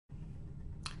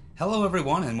Hello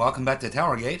everyone and welcome back to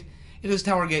Towergate. It is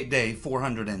Towergate Day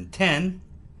 410,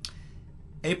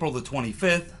 April the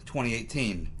 25th,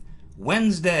 2018,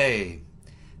 Wednesday.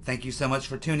 Thank you so much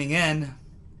for tuning in.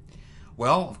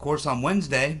 Well, of course on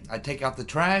Wednesday I take out the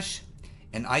trash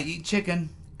and I eat chicken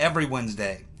every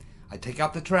Wednesday. I take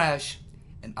out the trash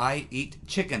and I eat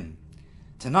chicken.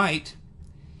 Tonight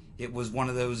it was one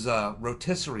of those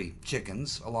rotisserie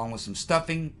chickens along with some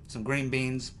stuffing, some green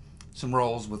beans, some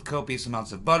rolls with copious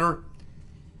amounts of butter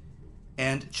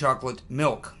and chocolate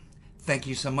milk. Thank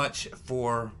you so much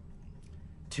for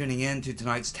tuning in to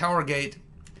tonight's Towergate.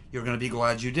 You're going to be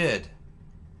glad you did.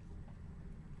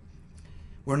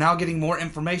 We're now getting more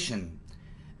information,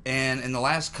 and in the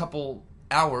last couple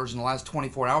hours, in the last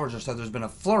 24 hours or so, there's been a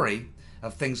flurry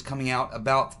of things coming out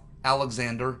about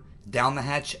Alexander Down the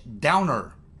Hatch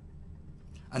Downer,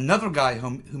 another guy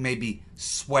who may be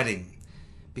sweating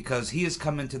because he has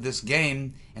come into this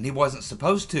game and he wasn't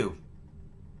supposed to.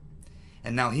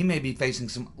 And now he may be facing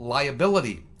some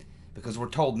liability because we're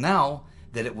told now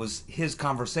that it was his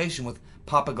conversation with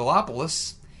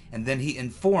Papadopoulos, and then he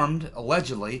informed,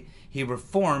 allegedly, he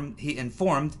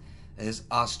informed his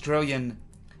Australian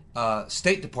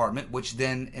State Department, which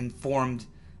then informed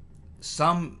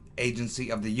some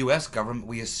agency of the U.S. government.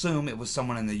 We assume it was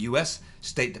someone in the U.S.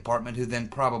 State Department who then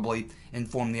probably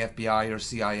informed the FBI or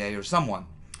CIA or someone.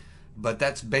 But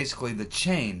that's basically the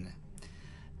chain.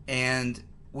 And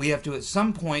we have to at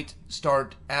some point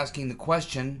start asking the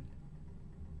question,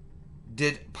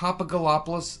 did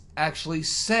Papadopoulos actually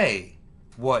say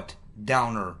what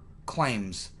Downer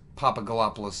claims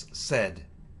Papadopoulos said?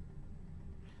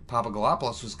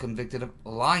 Papadopoulos was convicted of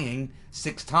lying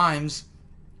 6 times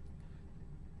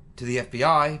to the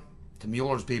FBI, to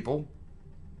Mueller's people,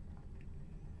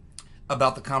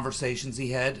 about the conversations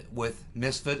he had with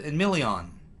Misfit and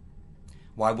Million.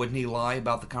 Why wouldn't he lie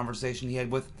about the conversation he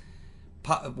had with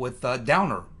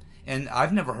Downer? And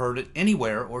I've never heard it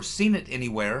anywhere or seen it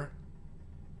anywhere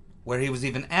where he was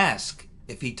even asked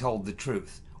if he told the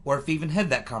truth or if he even had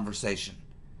that conversation.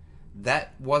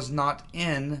 That was not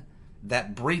in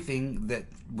that briefing that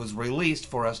was released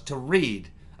for us to read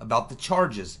about the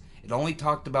charges. It only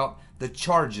talked about the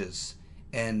charges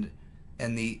and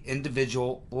the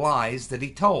individual lies that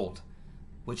he told,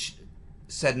 which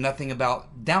said nothing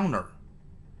about Downer.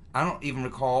 I don't even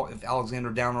recall if Alexander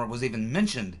Downer was even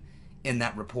mentioned in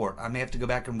that report. I may have to go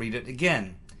back and read it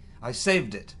again. I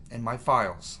saved it in my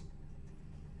files.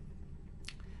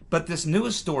 But this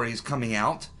newest story is coming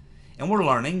out, and we're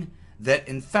learning that,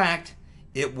 in fact,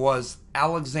 it was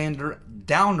Alexander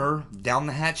Downer, Down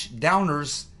the Hatch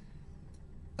Downer's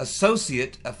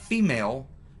associate, a female,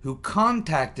 who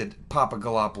contacted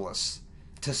Papadopoulos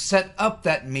to set up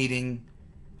that meeting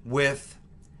with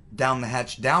Down the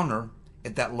Hatch Downer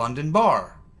at that London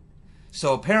bar.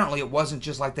 So apparently it wasn't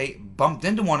just like they bumped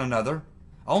into one another.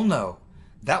 Oh no,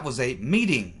 that was a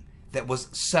meeting that was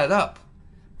set up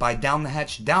by Down the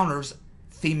Hatch Downer's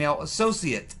female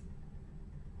associate.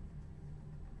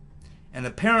 And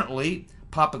apparently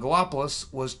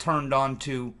Papadopoulos was turned on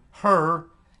to her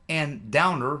and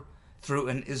Downer through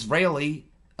an Israeli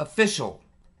official,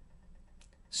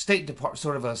 State Department,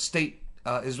 sort of a state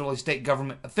Israeli state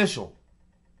government official,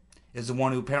 is the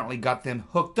one who apparently got them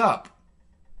hooked up.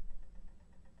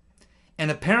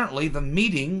 And apparently the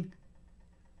meeting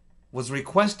was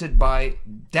requested by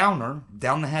Downer,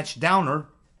 Down the Hatch Downer,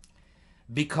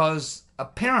 because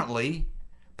apparently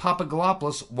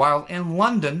Papadopoulos, while in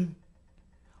London,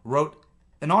 wrote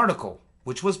an article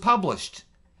which was published,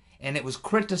 and it was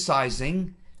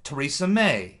criticizing Theresa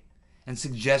May and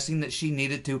suggesting that she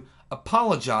needed to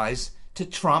apologize to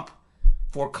Trump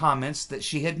for comments that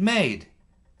she had made.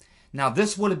 Now,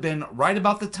 this would have been right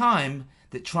about the time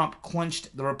that Trump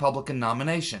clinched the Republican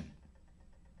nomination.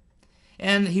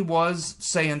 And he was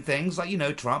saying things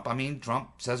like,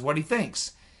 Trump says what he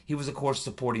thinks. He was, of course,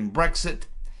 supporting Brexit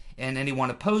and anyone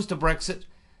opposed to Brexit,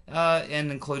 and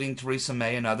including Theresa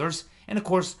May and others. And, of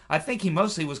course, I think he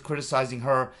mostly was criticizing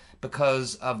her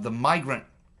because of the migrant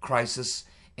crisis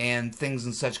and things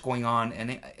and such going on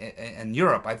in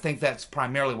Europe. I think that's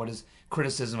primarily what his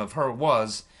criticism of her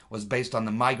was based on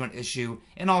the migrant issue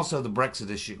and also the Brexit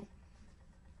issue.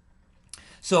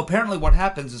 So apparently what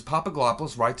happens is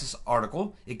Papadopoulos writes this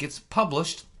article. It gets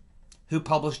published. Who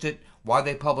published it? Why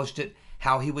they published it?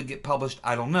 How he would get published?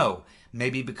 I don't know.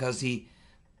 Maybe because he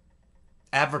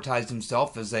advertised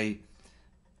himself as a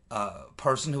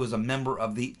person who was a member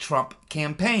of the Trump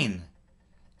campaign.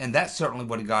 And that certainly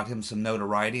would have got him some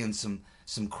notoriety and some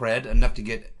cred, enough to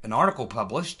get an article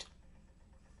published.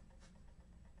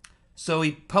 So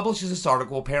he publishes this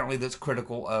article, apparently that's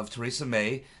critical of Theresa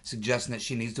May, suggesting that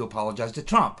she needs to apologize to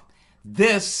Trump.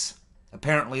 This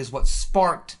apparently is what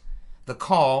sparked the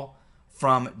call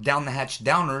from Down the Hatch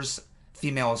Downer's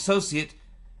female associate,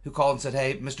 who called and said,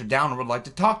 "Hey, Mr. Downer would like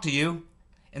to talk to you."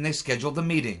 And they scheduled the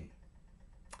meeting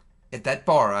at that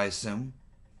bar, I assume,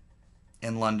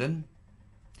 in London.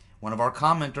 One of our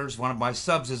commenters, one of my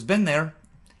subs, has been there.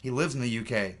 He lives in the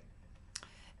UK.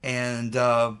 And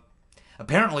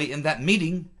apparently in that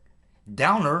meeting,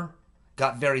 Downer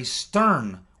got very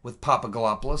stern with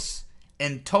Papadopoulos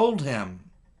and told him,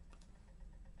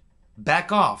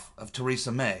 back off of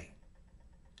Theresa May.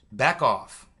 Back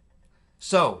off.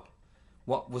 So,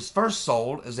 what was first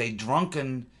sold as a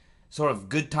drunken, sort of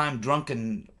good time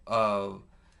drunken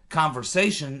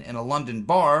conversation in a London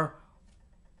bar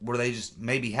where they just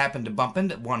maybe happened to bump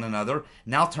into one another,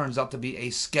 now turns out to be a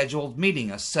scheduled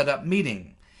meeting, a set-up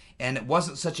meeting. And it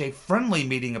wasn't such a friendly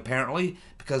meeting, apparently,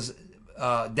 because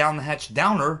Down the Hatch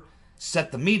Downer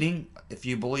set the meeting, if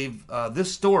you believe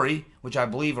this story, which I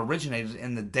believe originated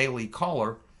in the Daily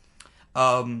Caller.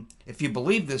 If you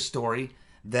believe this story,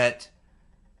 that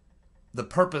the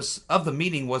purpose of the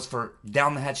meeting was for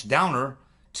Down the Hatch Downer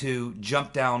to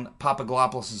jump down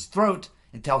Papadopoulos' throat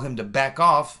and tell him to back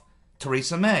off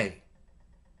Theresa May.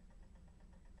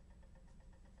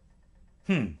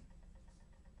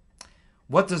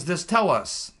 What does this tell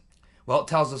us? Well, it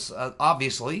tells us,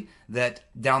 obviously, that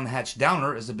Down the Hatch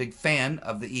Downer is a big fan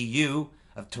of the EU,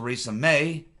 of Theresa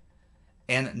May,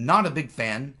 and not a big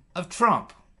fan of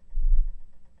Trump.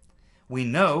 We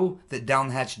know that Down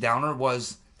the Hatch Downer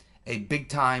was a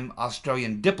big-time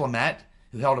Australian diplomat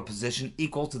who held a position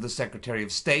equal to the Secretary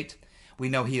of State. We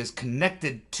know he is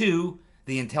connected to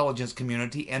the intelligence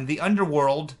community and the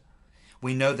underworld.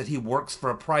 We know that he works for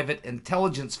a private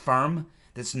intelligence firm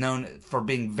that's known for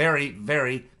being very,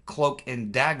 very cloak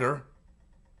and dagger.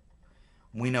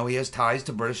 We know he has ties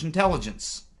to British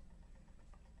intelligence.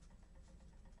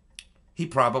 He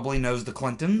probably knows the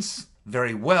Clintons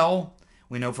very well.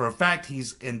 We know for a fact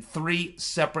he's in 3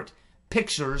 separate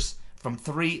pictures from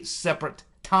 3 separate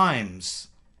times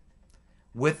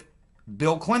with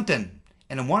Bill Clinton.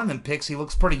 And in one of them pics, he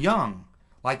looks pretty young,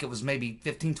 like it was maybe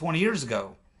 15, 20 years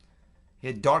ago. He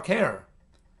had dark hair.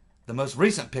 The most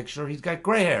recent picture, he's got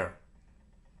gray hair.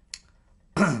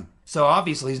 So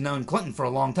obviously he's known Clinton for a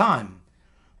long time.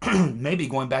 Maybe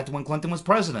going back to when Clinton was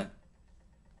president.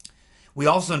 We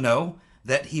also know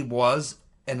that he was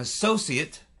an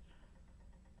associate.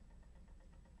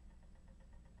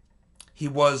 He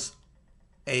was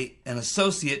an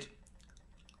associate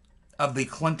of the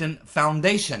Clinton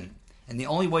Foundation. And the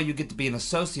only way you get to be an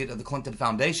associate of the Clinton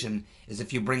Foundation is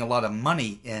if you bring a lot of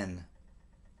money in.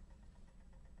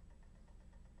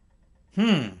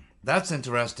 That's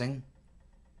interesting.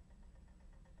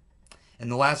 And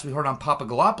the last we heard on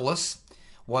Papadopoulos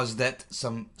was that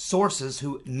some sources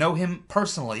who know him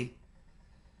personally,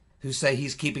 who say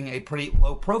he's keeping a pretty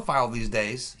low profile these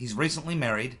days. He's recently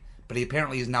married, but he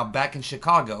apparently is now back in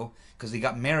Chicago because he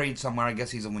got married somewhere. I guess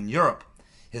he's in Europe.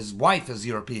 His wife is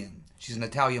European. She's an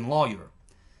Italian lawyer.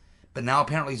 But now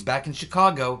apparently he's back in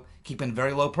Chicago, keeping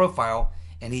very low profile,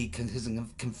 and he has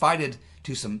confided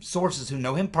to some sources who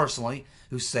know him personally,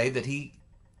 who say that he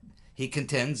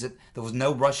contends that there was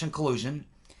no Russian collusion,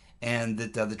 and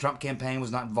that the Trump campaign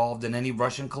was not involved in any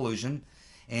Russian collusion,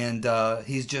 and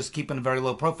he's just keeping a very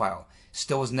low profile.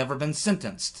 Still has never been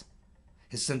sentenced.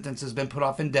 His sentence has been put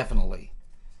off indefinitely.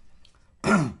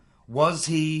 Was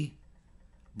he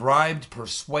bribed,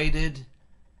 persuaded,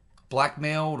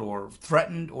 blackmailed, or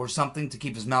threatened, or something to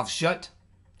keep his mouth shut?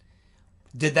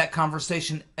 Did that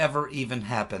conversation ever even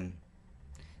happen?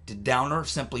 Did Downer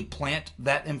simply plant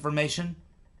that information?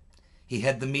 He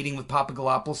had the meeting with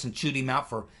Papadopoulos and chewed him out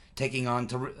for taking on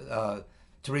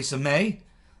Theresa May.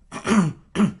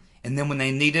 And then when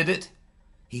they needed it,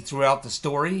 he threw out the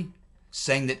story,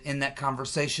 saying that in that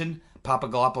conversation,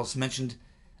 Papadopoulos mentioned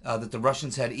that the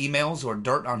Russians had emails or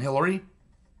dirt on Hillary.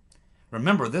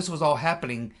 Remember, this was all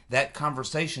happening, that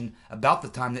conversation, about the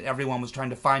time that everyone was trying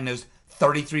to find those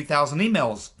 33,000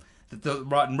 emails that the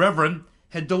rotten reverend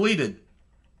had deleted,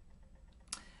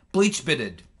 bleach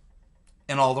bitted,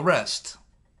 and all the rest.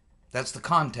 That's the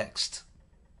context.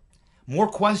 More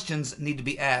questions need to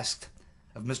be asked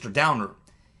of Mr. Downer,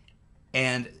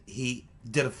 and he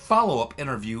did a follow-up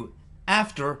interview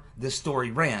after this story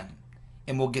ran,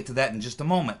 and we'll get to that in just a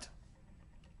moment.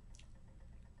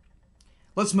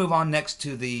 Let's move on next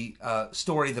to the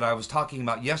story that I was talking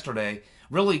about yesterday.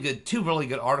 Really good, 2 really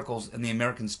good articles in the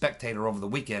American Spectator over the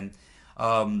weekend.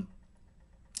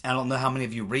 I don't know how many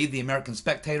of you read the American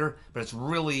Spectator, but it's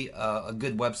really a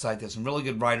good website. There's some really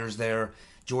good writers there.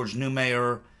 George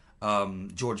Newmayer,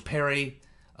 George Perry,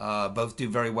 both do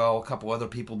very well. A couple other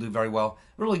people do very well.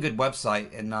 Really good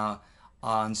website. And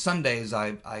on Sundays,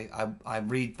 I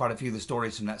read quite a few of the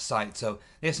stories from that site. So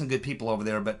they have some good people over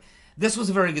there. But this was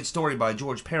a very good story by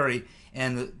George Perry.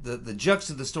 And the gist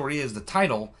of the story is, the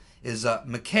title is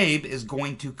McCabe is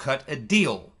going to cut a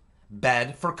deal.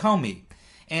 Bad for Comey.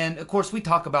 And, of course, we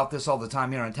talk about this all the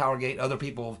time here on Towergate. Other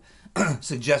people have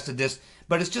suggested this.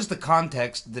 But it's just the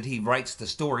context that he writes the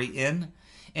story in.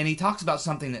 And he talks about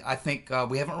something that I think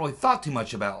we haven't really thought too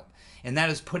much about. And that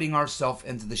is putting ourselves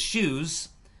into the shoes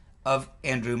of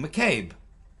Andrew McCabe.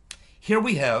 Here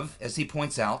we have, as he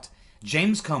points out,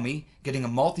 James Comey getting a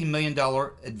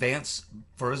multi-million-dollar advance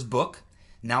for his book.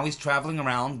 Now he's traveling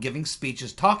around giving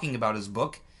speeches talking about his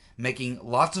book, making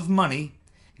lots of money,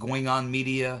 going on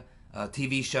media,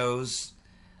 TV shows,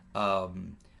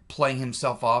 playing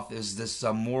himself off as this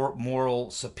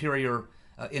moral, superior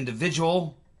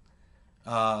individual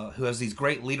who has these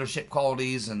great leadership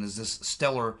qualities and is this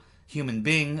stellar human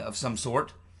being of some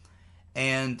sort.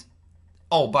 And,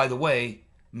 oh, by the way,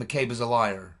 McCabe is a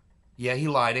liar. Yeah, he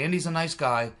lied. Andy's a nice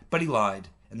guy, but he lied.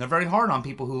 And they're very hard on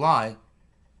people who lie.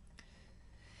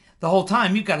 The whole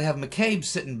time, you've got to have McCabe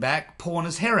sitting back, pulling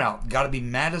his hair out. Got to be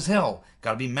mad as hell.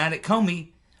 Got to be mad at Comey.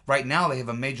 Right now, they have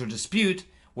a major dispute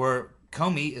where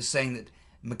Comey is saying that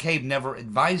McCabe never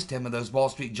advised him of those Wall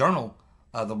Street Journal,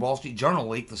 the Wall Street Journal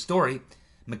leak, the story.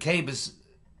 McCabe is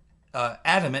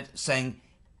adamant, saying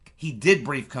he did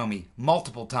brief Comey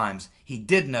multiple times. He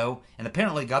did know, and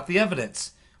apparently got the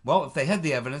evidence. Well, if they had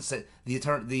the evidence, that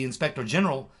the Inspector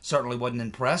General certainly wasn't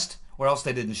impressed, or else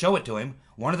they didn't show it to him.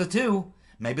 One of the two.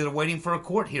 Maybe they're waiting for a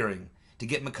court hearing to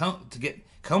get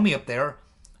Comey up there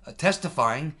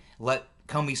testifying, let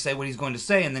Comey say what he's going to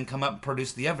say, and then come up and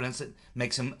produce the evidence that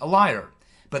makes him a liar.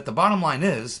 But the bottom line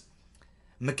is,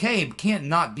 McCabe can't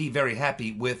not be very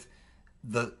happy with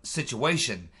the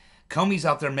situation. Comey's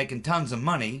out there making tons of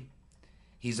money.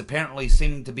 He's apparently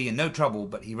seeming to be in no trouble,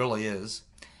 but he really is.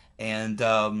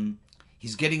 And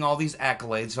he's getting all these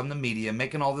accolades from the media,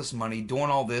 making all this money, doing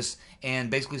all this,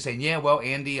 and basically saying, yeah, well,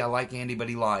 Andy, I like Andy, but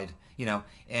he lied. You know,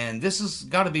 and this has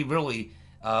got to be really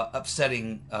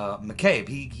upsetting McCabe.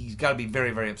 He's got to be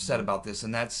very, very upset about this,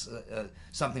 and that's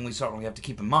something we certainly have to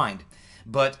keep in mind.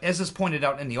 But as is pointed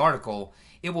out in the article,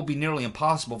 it will be nearly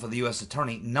impossible for the U.S.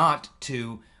 Attorney not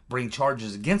to bring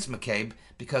charges against McCabe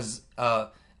because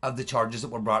of the charges that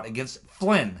were brought against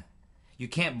Flynn. You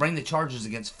can't bring the charges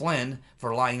against Flynn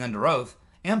for lying under oath,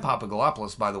 and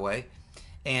Papadopoulos, by the way,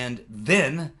 and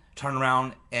then turn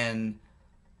around and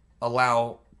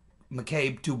allow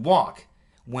McCabe to walk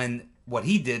when what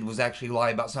he did was actually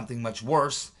lie about something much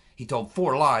worse. He told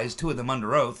 4 lies, 2 of them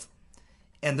under oath,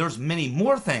 and there's many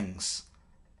more things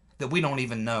that we don't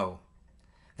even know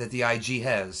that the IG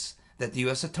has, that the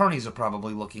U.S. attorneys are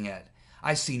probably looking at.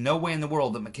 I see no way in the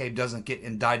world that McCabe doesn't get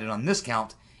indicted on this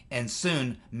count, and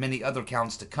soon many other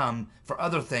counts to come for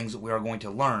other things that we are going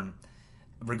to learn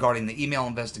regarding the email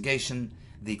investigation,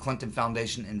 the Clinton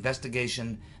Foundation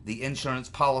investigation, the insurance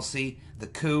policy, the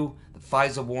coup, the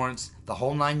FISA warrants, the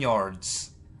whole 9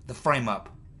 yards, the frame-up.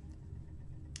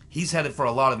 He's headed for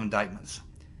a lot of indictments.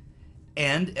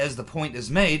 And, as the point is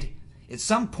made, at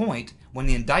some point, when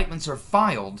the indictments are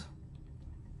filed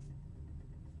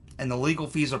and the legal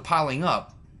fees are piling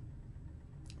up,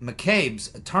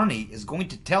 McCabe's attorney is going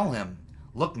to tell him,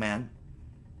 look, man,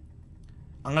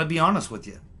 I'm going to be honest with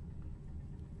you.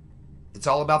 It's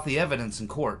all about the evidence in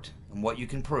court and what you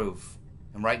can prove.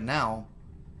 And right now,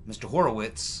 Mr.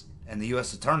 Horowitz and the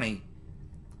U.S. attorney,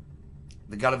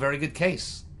 they got a very good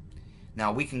case.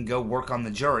 Now, we can go work on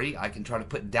the jury. I can try to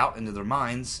put doubt into their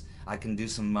minds. I can do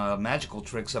some magical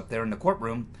tricks up there in the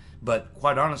courtroom. But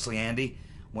quite honestly, Andy,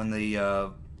 when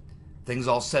the thing's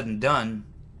all said and done,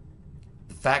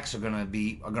 the facts are going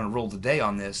to rule the day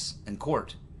on this in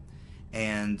court.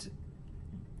 And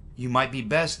you might be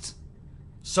best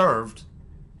served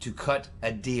to cut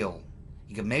a deal.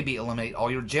 You could maybe eliminate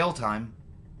all your jail time.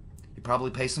 You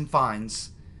probably pay some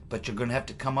fines, but you're going to have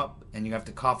to come up and you have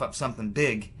to cough up something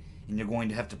big, and you're going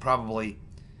to have to probably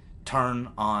turn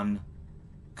on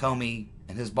Comey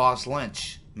and his boss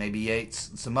Lynch, maybe Yates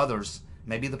and some others,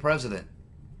 maybe the president.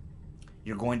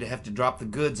 You're going to have to drop the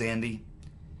goods, Andy.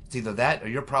 It's either that or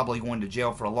you're probably going to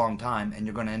jail for a long time, and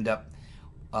you're going to end up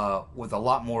with a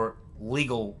lot more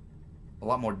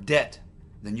debt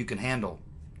than you can handle.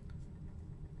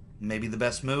 Maybe the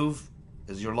best move,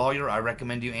 as your lawyer, I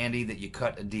recommend you, Andy, that you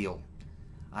cut a deal.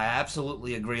 I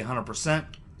absolutely agree 100%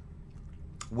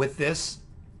 with this.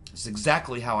 It's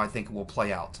exactly how I think it will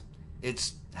play out.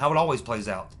 It's how it always plays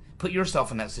out. Put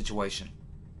yourself in that situation.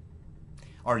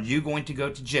 Are you going to go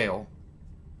to jail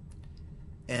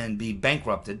and be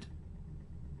bankrupted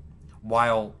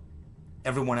while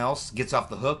everyone else gets off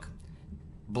the hook,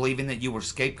 believing that you were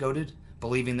scapegoated,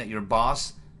 believing that your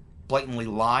boss blatantly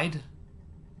lied,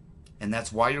 and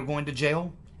that's why you're going to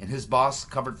jail, and his boss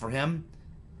covered for him,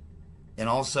 and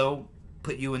also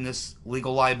put you in this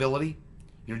legal liability?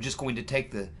 You're just going to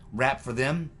take the rap for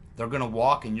them? They're going to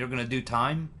walk and you're going to do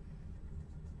time?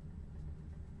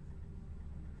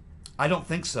 I don't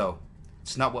think so.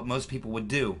 It's not what most people would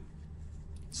do.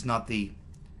 It's not the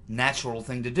natural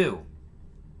thing to do.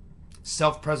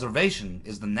 Self-preservation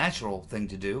is the natural thing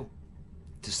to do,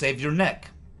 to save your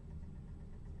neck.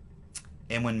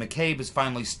 And when McCabe is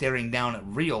finally staring down at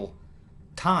real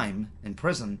time in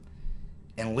prison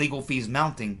and legal fees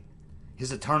mounting,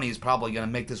 his attorney is probably going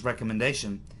to make this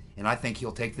recommendation, and I think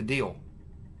he'll take the deal.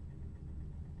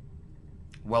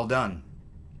 Well done.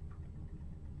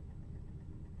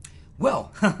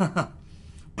 Well,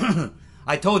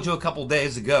 I told you a couple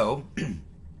days ago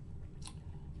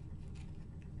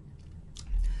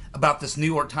about this New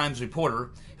York Times reporter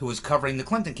who was covering the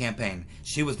Clinton campaign.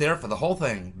 She was there for the whole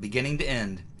thing, beginning to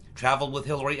end. Traveled with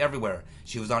Hillary everywhere.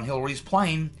 She was on Hillary's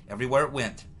plane everywhere it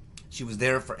went. She was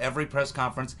there for every press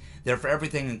conference, there for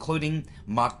everything, including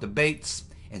mock debates,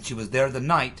 and she was there the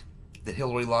night that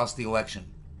Hillary lost the election.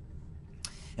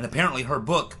 And apparently her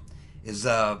book is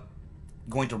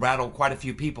going to rattle quite a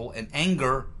few people and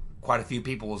anger quite a few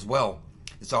people as well.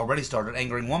 It's already started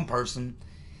angering one person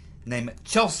named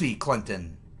Chelsea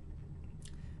Clinton,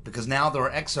 because now there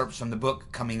are excerpts from the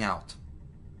book coming out.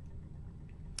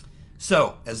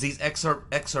 So, as these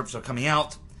excerpts are coming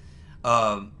out,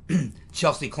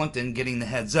 Chelsea Clinton, getting the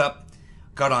heads up,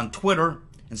 got on Twitter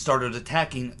and started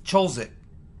attacking Cholzik.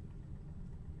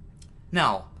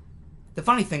 Now, the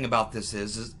funny thing about this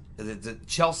is that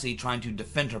Chelsea, trying to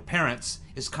defend her parents,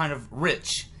 is kind of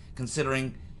rich,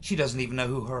 considering she doesn't even know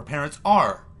who her parents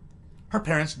are. Her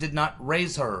parents did not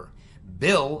raise her.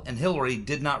 Bill and Hillary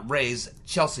did not raise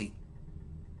Chelsea.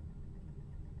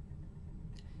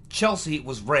 Chelsea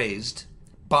was raised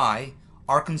by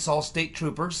Arkansas state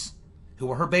troopers, who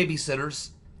were her babysitters,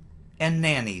 and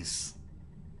nannies.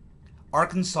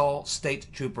 Arkansas state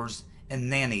troopers and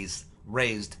nannies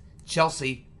raised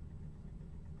Chelsea,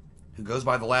 who goes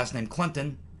by the last name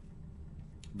Clinton,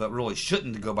 but really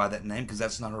shouldn't go by that name because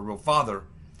that's not her real father.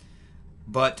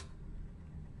 But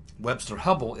Webster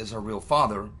Hubbell is her real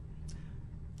father.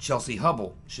 Chelsea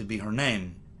Hubbell should be her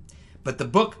name. But the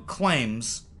book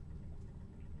claims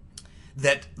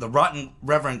that the rotten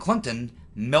Reverend Clinton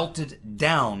melted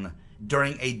down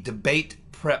during a debate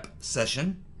prep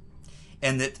session,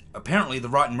 and that apparently the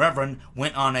rotten Reverend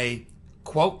went on a,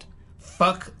 quote,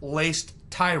 fuck-laced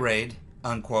tirade,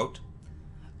 unquote,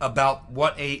 about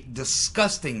what a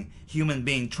disgusting human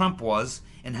being Trump was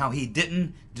and how he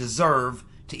didn't deserve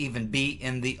to even be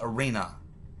in the arena.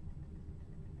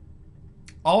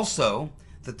 Also,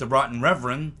 that the rotten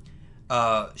Reverend,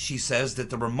 she says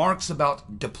that the remarks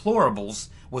about deplorables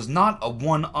was not a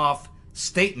one-off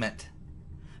statement,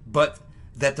 but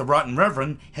that the rotten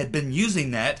Reverend had been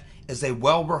using that as a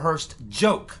well-rehearsed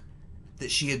joke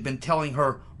that she had been telling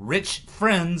her rich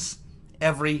friends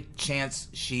every chance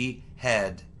she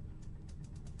had.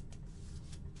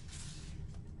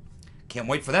 Can't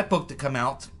wait for that book to come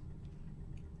out.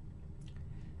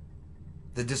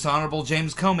 The dishonorable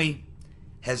James Comey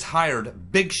has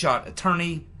hired big shot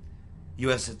attorney,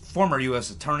 former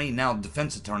U.S. attorney, now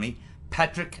defense attorney,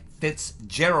 Patrick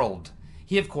Fitzgerald.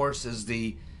 He of course is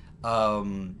the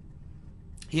was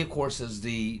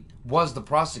the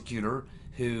prosecutor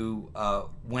who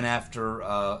went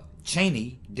after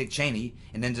Dick Cheney,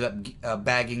 and ended up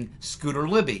bagging Scooter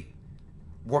Libby,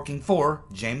 working for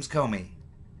James Comey.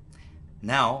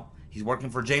 Now he's working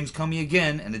for James Comey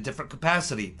again in a different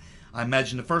capacity. I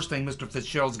imagine the first thing Mr.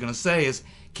 Fitzgerald's going to say is,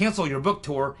 cancel your book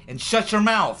tour and shut your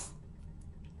mouth.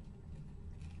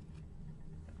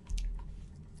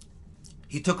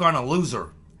 He took on a loser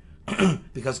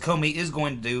because Comey is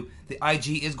going to do, the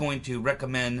IG is going to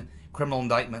recommend criminal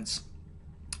indictments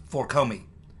for Comey.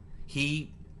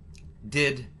 He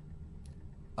did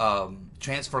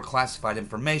transfer classified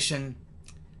information,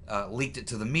 leaked it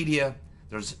to the media.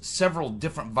 There's several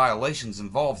different violations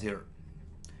involved here.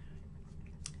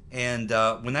 And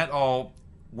when that all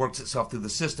works itself through the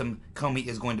system, Comey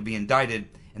is going to be indicted,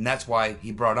 and that's why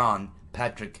he brought on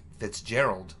Patrick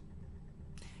Fitzgerald.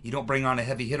 You don't bring on a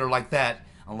heavy hitter like that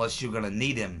unless you're going to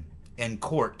need him in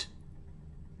court.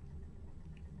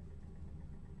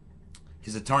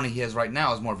 His attorney he has right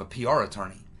now is more of a PR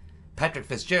attorney. Patrick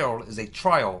Fitzgerald is a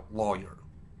trial lawyer.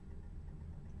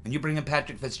 When you bring in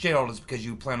Patrick Fitzgerald, it's because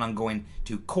you plan on going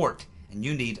to court and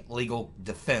you need legal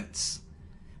defense.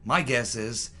 My guess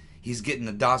is he's getting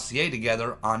a dossier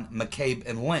together on McCabe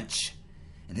and Lynch.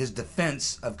 In his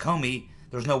defense of Comey,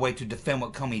 there's no way to defend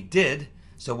what Comey did,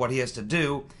 so what he has to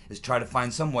do is try to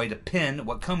find some way to pin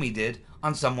what Comey did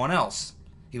on someone else.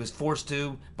 He was forced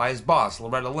to by his boss,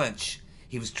 Loretta Lynch.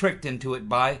 He was tricked into it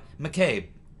by McCabe,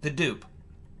 the dupe.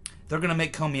 They're going to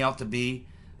make Comey out to be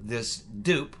this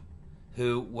dupe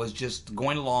who was just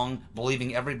going along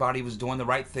believing everybody was doing the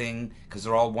right thing because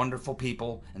they're all wonderful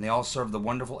people and they all serve the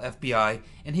wonderful FBI,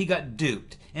 and he got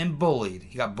duped and bullied.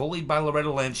 He got bullied by Loretta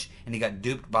Lynch and he got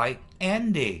duped by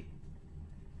Andy.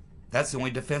 That's the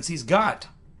only defense he's got.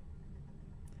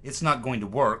 It's not going to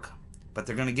work, but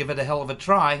they're going to give it a hell of a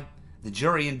try. The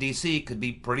jury in D.C. could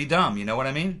be pretty dumb, you know what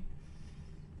I mean?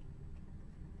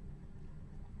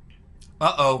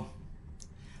 Uh-oh.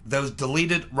 Those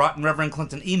deleted Rotten Reverend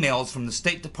Clinton emails from the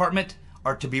State Department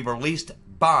are to be released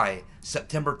by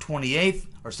September 28th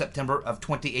or September of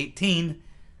 2018,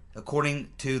 according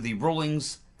to the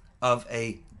rulings of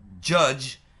a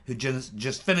judge who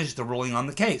just finished the ruling on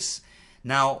the case.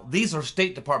 Now, these are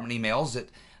State Department emails that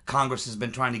Congress has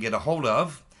been trying to get a hold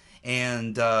of,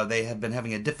 and they have been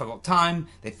having a difficult time.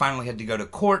 They finally had to go to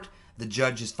court. The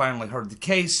judge has finally heard the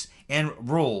case and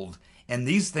ruled. And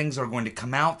these things are going to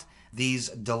come out. These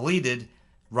deleted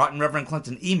Rotten Reverend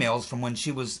Clinton emails from when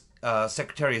she was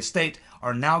Secretary of State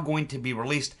are now going to be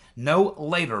released no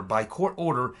later by court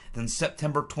order than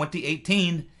September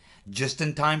 2018, just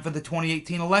in time for the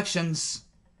 2018 elections.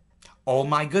 Oh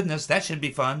my goodness, that should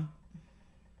be fun.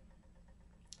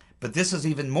 But this is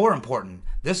even more important.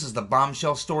 This is the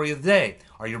bombshell story of the day.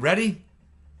 Are you ready?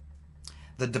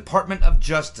 The Department of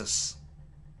Justice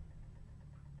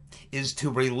is to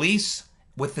release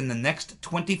within the next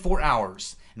 24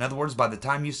 hours. In other words, by the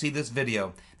time you see this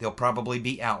video, they'll probably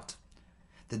be out.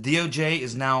 The DOJ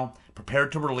is now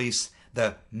prepared to release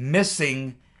the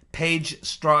missing Page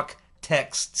Strzok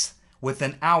texts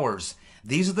within hours.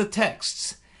 These are the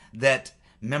texts that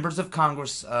members of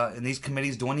Congress in these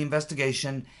committees doing the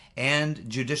investigation and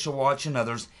Judicial Watch and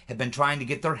others have been trying to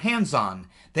get their hands on.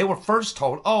 They were first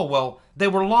told, oh, well, they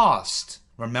were lost.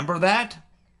 Remember that?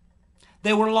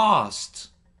 They were lost.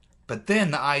 But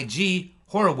then the IG,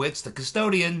 Horowitz, the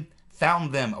custodian,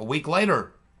 found them a week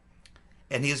later.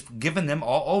 And he has given them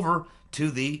all over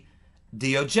to the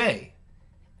DOJ.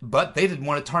 But they didn't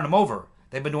want to turn them over.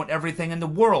 They've been doing everything in the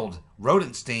world.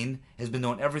 Rodenstein has been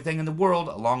doing everything in the world,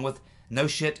 along with no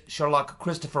shit Sherlock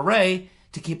Christopher Wray,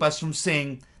 to keep us from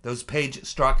seeing those Page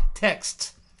Strzok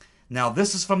texts. Now,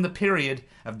 this is from the period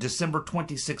of December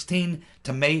 2016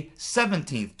 to May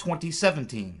 17th,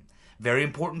 2017. Very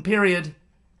important period.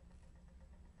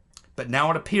 But now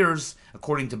it appears,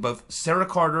 according to both Sara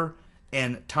Carter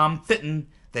and Tom Fitton,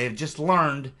 they have just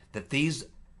learned that these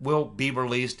will be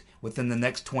released within the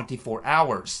next 24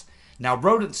 hours. Now,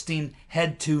 Rodenstein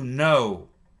had to know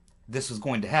this was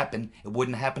going to happen. It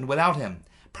wouldn't have happened without him.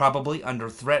 Probably under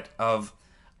threat of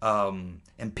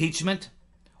impeachment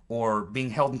or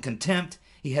being held in contempt,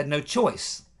 he had no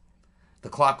choice. The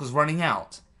clock was running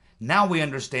out. Now we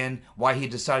understand why he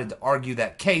decided to argue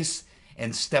that case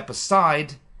and step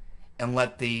aside and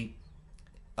let the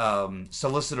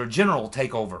Solicitor General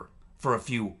take over for a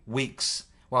few weeks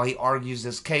while he argues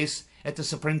this case at the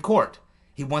Supreme Court.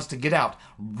 He wants to get out.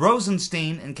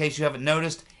 Rosenstein, in case you haven't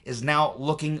noticed, is now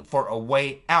looking for a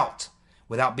way out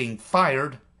without being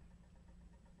fired,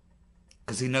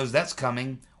 because he knows that's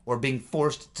coming, or being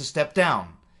forced to step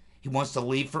down. He wants to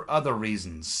leave for other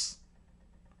reasons.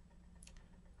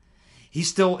 He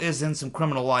still is in some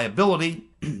criminal liability,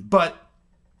 but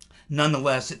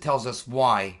nonetheless, it tells us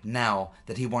why now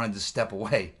that he wanted to step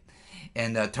away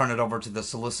and turn it over to the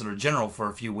Solicitor General for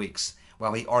a few weeks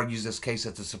while he argues this case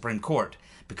at the Supreme Court,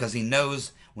 because he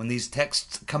knows when these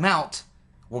texts come out,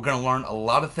 we're going to learn a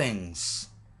lot of things.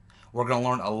 We're going to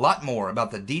learn a lot more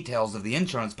about the details of the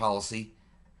insurance policy.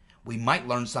 We might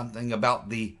learn something about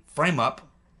the frame-up.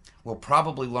 We'll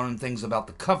probably learn things about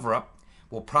the cover-up.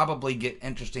 We'll probably get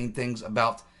interesting things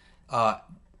about how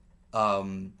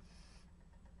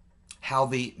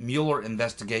the Mueller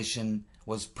investigation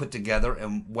was put together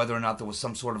and whether or not there was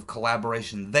some sort of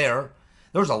collaboration there.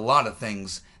 There's a lot of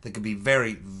things that could be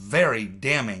very, very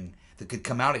damning that could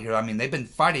come out of here. I mean, they've been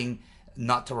fighting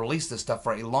not to release this stuff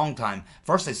for a long time.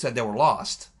 First, they said they were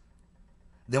lost.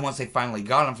 Then once they finally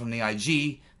got them from the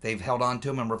IG, they've held on to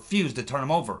them and refused to turn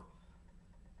them over.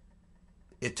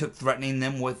 It took threatening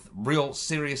them with real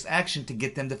serious action to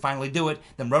get them to finally do it.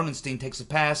 Then Rodenstein takes a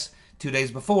pass 2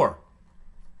 days before.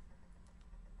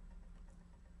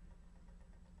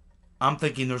 I'm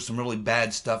thinking there's some really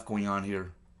bad stuff going on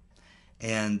here.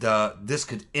 And this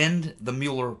could end the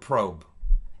Mueller probe.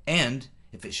 And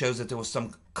if it shows that there was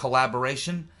some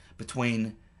collaboration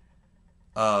between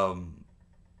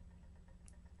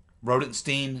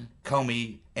Rodenstein,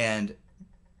 Comey, and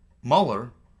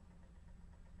Mueller,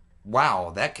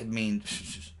 wow, that could mean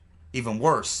even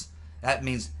worse. That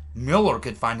means Mueller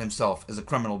could find himself as a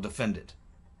criminal defendant.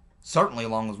 Certainly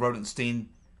along with Rodenstein,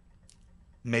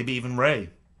 maybe even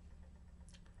Wray.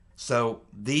 So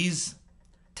these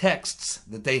texts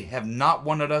that they have not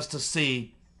wanted us to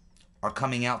see are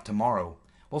coming out tomorrow.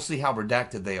 We'll see how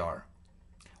redacted they are.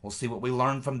 We'll see what we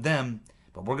learn from them,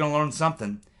 but we're going to learn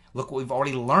something. Look what we've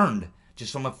already learned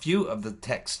just from a few of the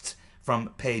texts from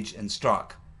Page and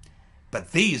Strzok.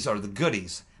 But these are the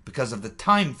goodies because of the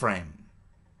time frame.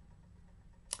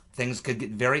 Things could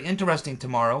get very interesting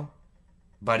tomorrow,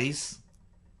 buddies.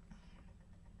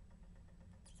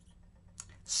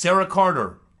 Sara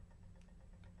Carter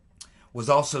was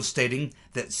also stating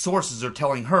that sources are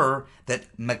telling her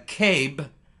that McCabe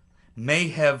may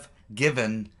have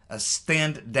given a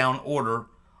stand-down order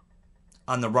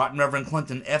on the Rotten Reverend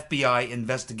Clinton FBI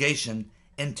investigation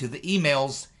into the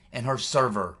emails in her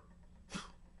server.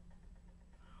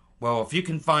 Well, if you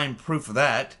can find proof of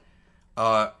that,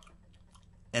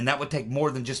 and that would take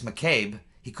more than just McCabe,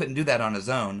 he couldn't do that on his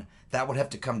own. That would have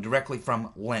to come directly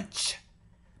from Lynch.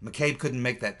 McCabe couldn't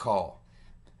make that call.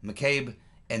 McCabe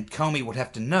and Comey would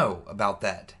have to know about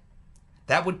that.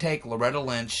 That would take Loretta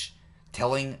Lynch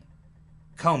telling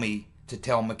Comey to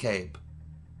tell McCabe.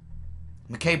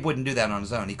 McCabe wouldn't do that on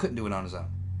his own. He couldn't do it on his own.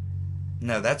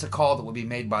 No, that's a call that would be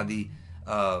made by the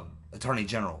Attorney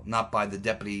General, not by the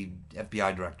Deputy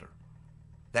FBI Director.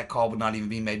 That call would not even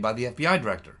be made by the FBI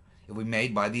Director. It would be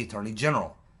made by the Attorney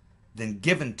General. Then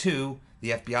given to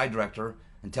the FBI Director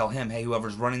and tell him, hey,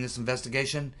 whoever's running this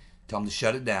investigation, tell him to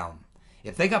shut it down.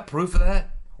 If they got proof of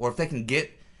that, or if they can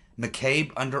get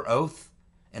McCabe under oath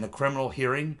in a criminal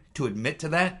hearing to admit to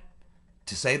that,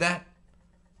 to say that,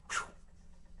 whew,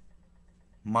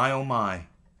 my oh my,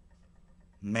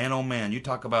 man oh man, you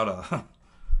talk about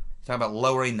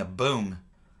lowering the boom.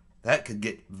 That could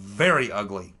get very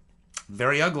ugly,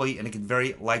 and it could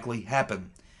very likely happen.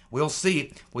 We'll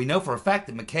see. We know for a fact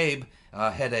that McCabe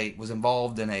was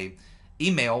involved in a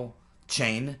email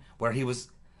chain where he was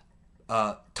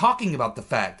talking about the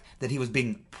fact that he was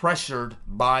being pressured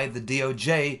by the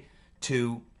DOJ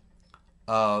to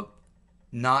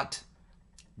not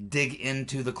dig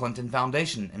into the Clinton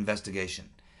Foundation investigation.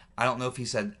 I don't know if he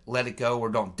said let it go or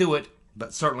don't do it,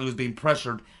 but certainly was being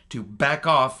pressured to back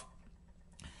off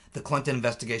the Clinton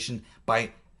investigation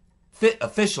by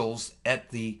officials at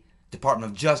the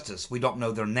Department of Justice. We don't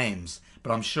know their names,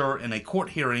 but I'm sure in a court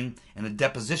hearing, in a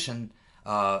deposition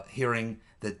hearing,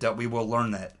 that we will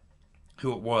learn that,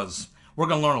 who it was. We're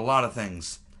going to learn a lot of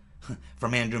things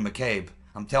from Andrew McCabe.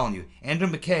 I'm telling you, Andrew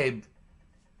McCabe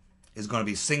is going to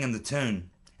be singing the tune,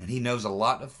 and he knows a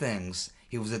lot of things.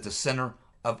 He was at the center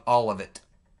of all of it.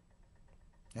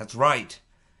 That's right.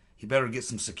 He better get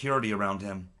some security around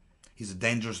him. He's a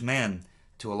dangerous man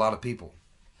to a lot of people.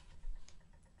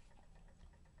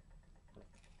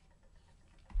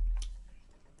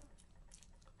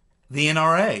 The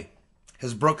NRA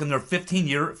has broken their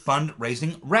 15-year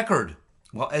fundraising record.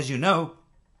 Well, as you know,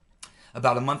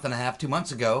 about a month and a half, 2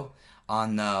 months ago,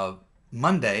 on a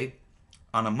Monday,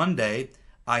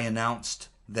 I announced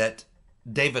that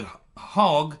David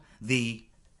Hogg, the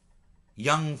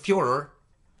young Fuhrer,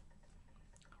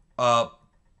 I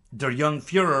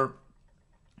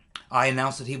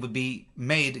announced that he would be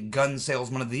made Gun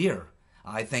Salesman of the Year.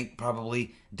 I think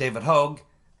probably David Hogg,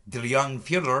 the young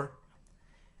Fuhrer,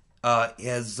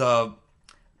 has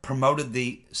promoted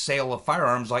the sale of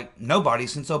firearms like nobody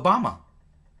since Obama.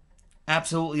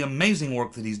 Absolutely amazing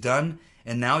work that he's done,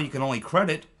 and now you can only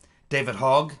credit David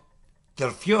Hogg, der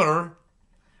Fuhrer,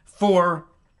 for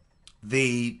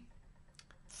the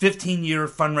 15-year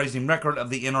fundraising record of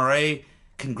the NRA.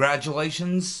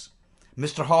 Congratulations,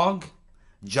 Mr. Hogg.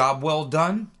 Job well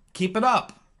done. Keep it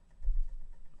up.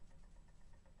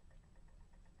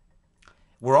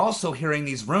 We're also hearing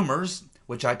these rumors,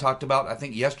 which I talked about, I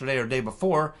think, yesterday or day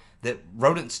before, that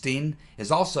Rodenstein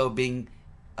is also being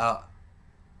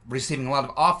receiving a lot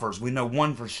of offers. We know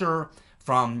one for sure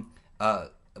from,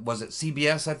 was it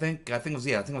CBS, I think? I think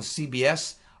it was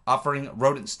CBS offering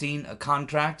Rodenstein a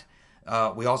contract.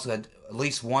 We also had at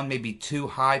least one, maybe two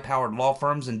high-powered law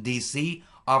firms in D.C.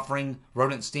 offering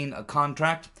Rodenstein a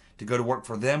contract to go to work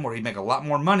for them, where he'd make a lot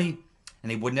more money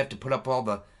and he wouldn't have to put up all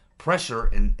the pressure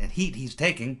and heat he's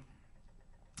taking.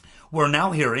 We're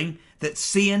now hearing that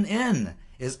CNN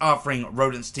is offering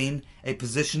Rodenstein a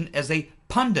position as a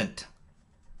pundit.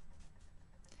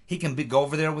 He can go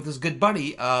over there with his good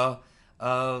buddy,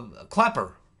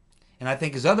 Clapper. And I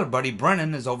think his other buddy,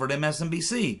 Brennan, is over at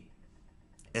MSNBC.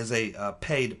 as a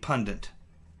paid pundit.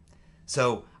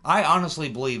 So I honestly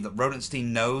believe that Rodenstein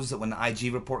knows that when the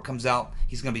IG report comes out,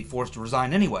 he's going to be forced to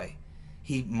resign anyway.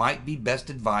 He might be best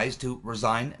advised to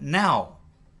resign now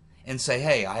and say,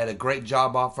 hey, I had a great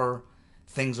job offer.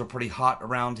 Things are pretty hot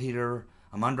around here.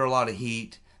 I'm under a lot of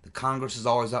heat. The Congress is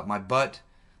always up my butt.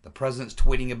 The president's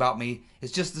tweeting about me.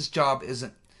 It's just this job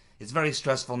isn't, it's very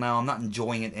stressful now. I'm not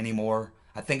enjoying it anymore.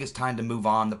 I think it's time to move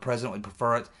on. The president would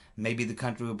prefer it. Maybe the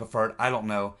country would prefer it. I don't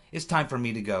know. It's time for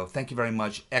me to go. Thank you very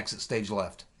much. Exit stage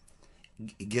left.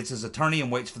 He gets his attorney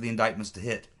and waits for the indictments to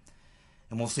hit.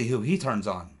 And we'll see who he turns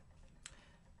on.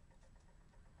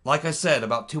 Like I said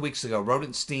about 2 weeks ago,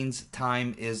 Rodenstein's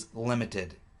time is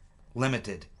limited.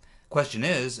 Limited. Question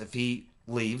is, if he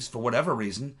leaves for whatever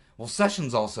reason, will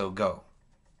Sessions also go?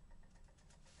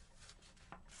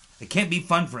 It can't be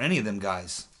fun for any of them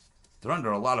guys. They're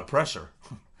under a lot of pressure,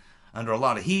 under a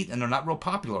lot of heat, and they're not real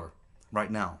popular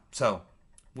right now. So,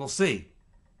 we'll see.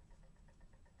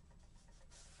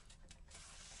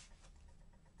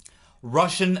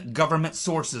 Russian government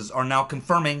sources are now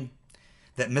confirming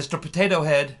that Mr. Potato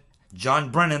Head,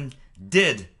 John Brennan,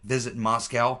 did visit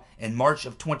Moscow in March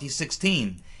of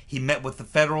 2016. He met with the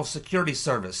Federal Security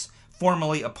Service,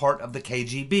 formerly a part of the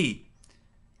KGB.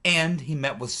 And he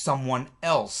met with someone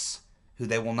else who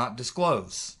they will not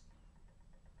disclose.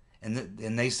 And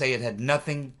they say it had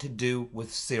nothing to do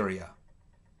with Syria.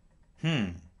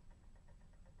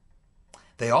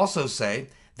 They also say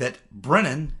that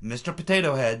Brennan, Mr.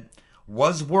 Potato Head,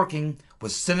 was working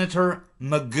with Senator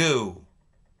Magoo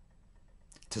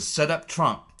to set up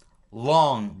Trump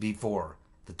long before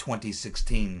the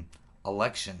 2016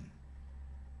 election.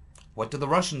 What do the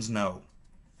Russians know?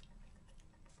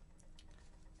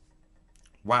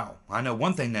 Wow, I know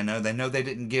one thing they know. They know they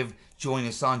didn't give Julian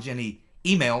Assange any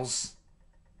emails.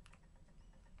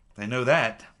 They know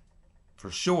that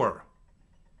for sure.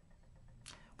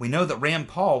 We know that Rand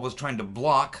Paul was trying to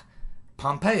block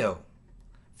Pompeo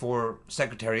for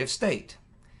Secretary of State.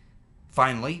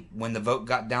 Finally, when the vote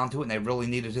got down to it and they really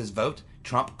needed his vote,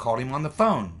 Trump called him on the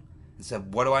phone and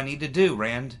said, what do I need to do,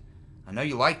 Rand? I know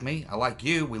you like me. I like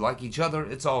you. We like each other.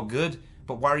 It's all good.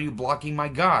 But why are you blocking my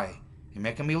guy? You're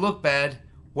making me look bad.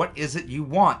 What is it you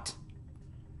want?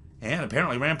 And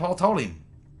apparently Rand Paul told him.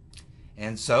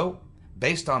 And so,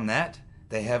 based on that,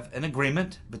 they have an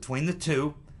agreement between the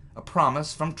two, a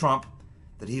promise from Trump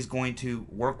that he's going to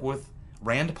work with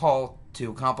Rand Paul to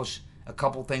accomplish a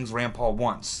couple things Rand Paul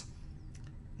wants.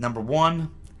 Number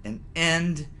one, an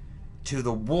end to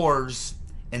the wars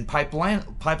in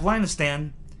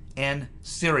Pipelinistan and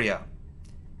Syria.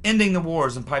 Ending the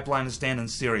wars in Pipelinistan and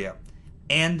Syria.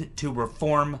 And to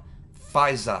reform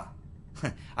FISA.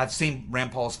 I've seen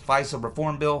Rand Paul's FISA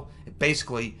reform bill. It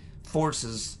basically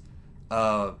forces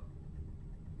the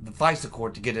FISA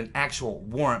court to get an actual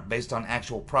warrant based on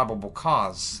actual probable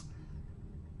cause.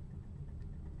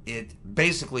 It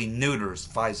basically neuters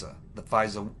FISA, the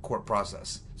FISA court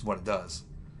process. Is what it does,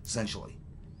 essentially.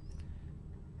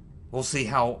 We'll see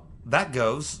how that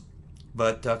goes,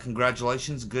 but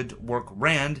congratulations, good work,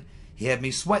 Rand. He had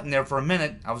me sweating there for a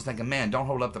minute. I was thinking, man, don't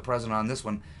hold up the president on this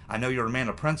one. I know you're a man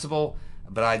of principle,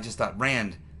 but I just thought,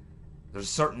 Rand, there's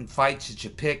certain fights that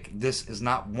you pick. This is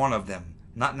not one of them.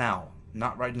 Not now.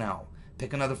 Not right now.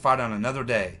 Pick another fight on another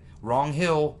day. Wrong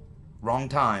hill, wrong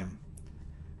time.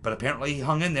 But apparently he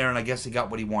hung in there, and I guess he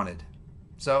got what he wanted.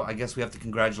 So I guess we have to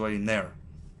congratulate him there.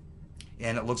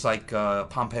 And it looks like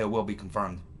Pompeo will be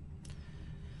confirmed.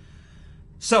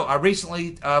 So I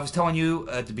recently was telling you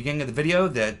at the beginning of the video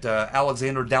that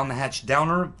Alexander Down the Hatch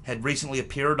Downer had recently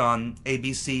appeared on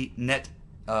ABC Net,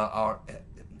 or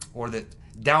that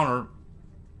Downer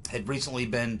had recently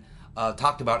been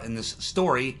talked about in this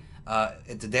story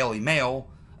at the Daily Mail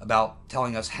about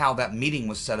telling us how that meeting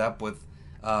was set up with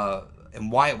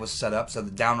and why it was set up so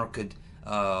that Downer could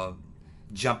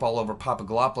jump all over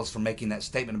Papadopoulos for making that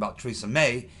statement about Theresa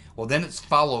May. Well, then it's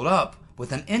followed up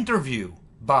with an interview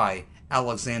by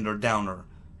Alexander Downer,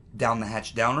 Down the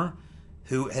Hatch Downer,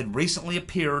 who had recently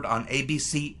appeared on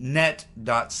ABC Net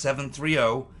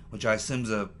 730, which I assume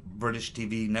is a British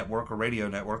TV network or radio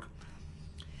network,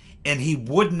 and he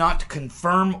would not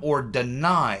confirm or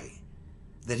deny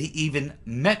that he even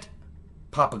met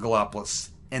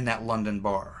Papadopoulos in that London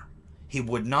bar. He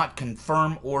would not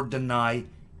confirm or deny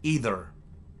either.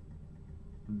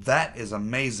 That is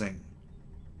amazing.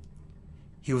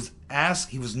 He was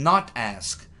not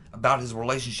asked about his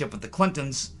relationship with the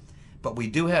Clintons, but we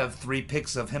do have 3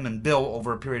 pics of him and Bill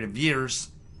over a period of years,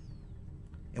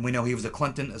 and we know he was a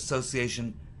Clinton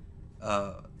Association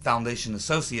Foundation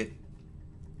associate.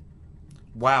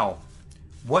 Wow.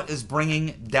 What is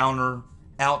bringing Downer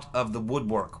out of the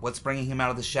woodwork? What's bringing him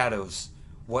out of the shadows?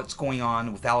 What's going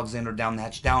on with Alexander Down the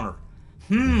Hatch Downer?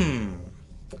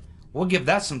 We'll give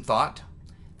that some thought.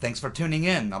 Thanks for tuning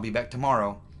in. I'll be back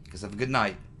tomorrow. Have a good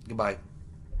night. Goodbye.